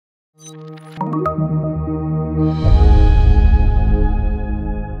Weighing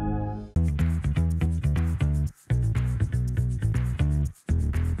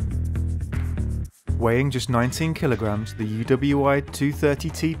just 19 kilograms, the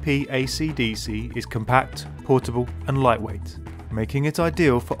UWI-230TP AC/DC is compact, portable and lightweight, making it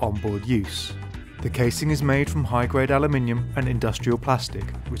ideal for onboard use. The casing is made from high-grade aluminium and industrial plastic,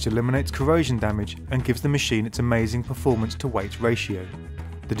 which eliminates corrosion damage and gives the machine its amazing performance to weight ratio.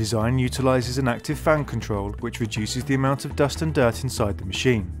 The design utilises an active fan control which reduces the amount of dust and dirt inside the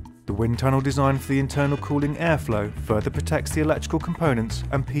machine. The wind tunnel design for the internal cooling airflow further protects the electrical components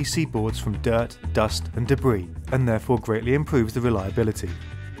and PC boards from dirt, dust and debris, and therefore greatly improves the reliability.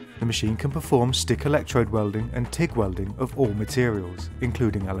 The machine can perform stick electrode welding and TIG welding of all materials,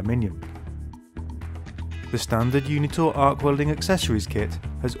 including aluminium. The standard Unitor arc welding accessories kit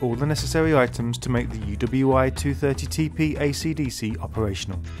has all the necessary items to make the UWI-230TP AC/DC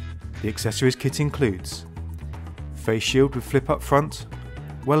operational. The accessories kit includes face shield with flip up front,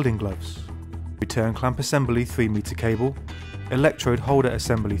 welding gloves, return clamp assembly 3-meter cable, electrode holder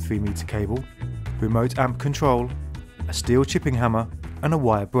assembly 3-meter cable, remote amp control, a steel chipping hammer and a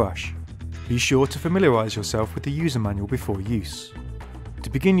wire brush. Be sure to familiarise yourself with the user manual before use. To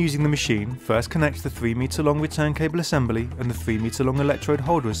begin using the machine, first connect the 3-meter long return cable assembly and the 3-meter long electrode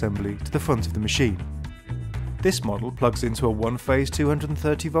holder assembly to the front of the machine. This model plugs into a one-phase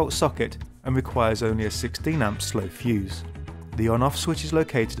 230 volt socket and requires only a 16 amp slow fuse. The on-off switch is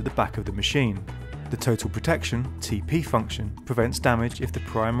located at the back of the machine. The total protection (TP) function prevents damage if the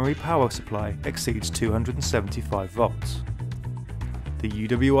primary power supply exceeds 275 volts. The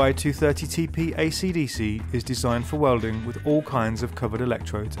UWI-230TP AC/DC is designed for welding with all kinds of covered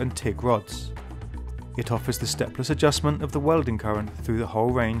electrodes and TIG rods. It offers the stepless adjustment of the welding current through the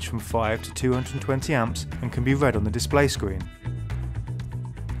whole range from 5 to 220 amps and can be read on the display screen.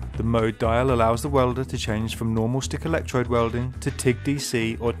 The mode dial allows the welder to change from normal stick electrode welding to TIG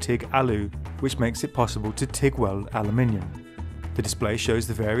DC or TIG ALU, which makes it possible to TIG weld aluminium. The display shows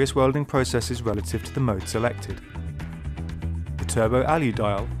the various welding processes relative to the mode selected. The turbo ALU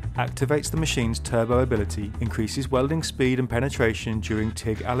dial activates the machine's turbo ability, increases welding speed and penetration during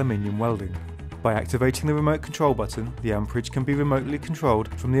TIG aluminium welding. By activating the remote control button, the amperage can be remotely controlled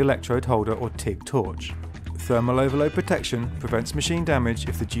from the electrode holder or TIG torch. Thermal overload protection prevents machine damage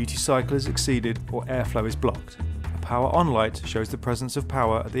if the duty cycle is exceeded or airflow is blocked. A power on light shows the presence of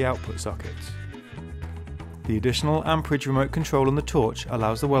power at the output sockets. The additional amperage remote control on the torch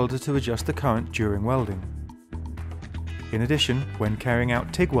allows the welder to adjust the current during welding. In addition, when carrying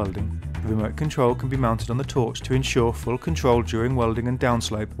out TIG welding, the remote control can be mounted on the torch to ensure full control during welding and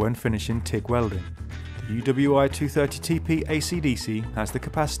downslope when finishing TIG welding. The UWI-230TP AC/DC has the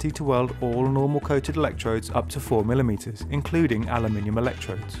capacity to weld all normal coated electrodes up to 4mm, including aluminium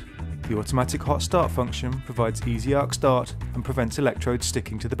electrodes. The automatic hot start function provides easy arc start and prevents electrodes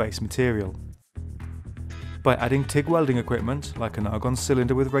sticking to the base material. By adding TIG welding equipment like an argon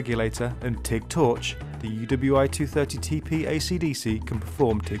cylinder with regulator and TIG torch, the UWI-230TP AC/DC can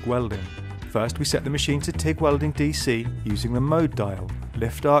perform TIG welding. First, we set the machine to TIG welding DC using the mode dial.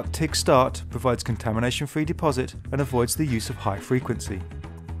 Lift arc TIG start provides contamination-free deposit and avoids the use of high frequency.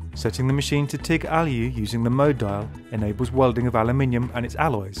 Setting the machine to TIG ALU using the mode dial enables welding of aluminium and its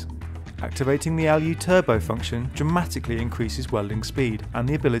alloys. Activating the ALU turbo function dramatically increases welding speed and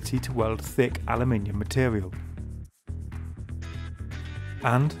the ability to weld thick aluminium material.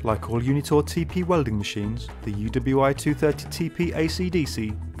 And, like all Unitor TP welding machines, the UWI-230TP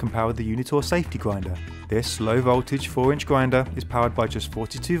AC/DC can power the Unitor safety grinder. This low voltage 4-inch grinder is powered by just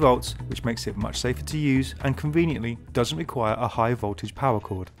 42 volts, which makes it much safer to use and conveniently doesn't require a high voltage power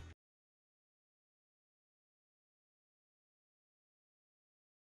cord.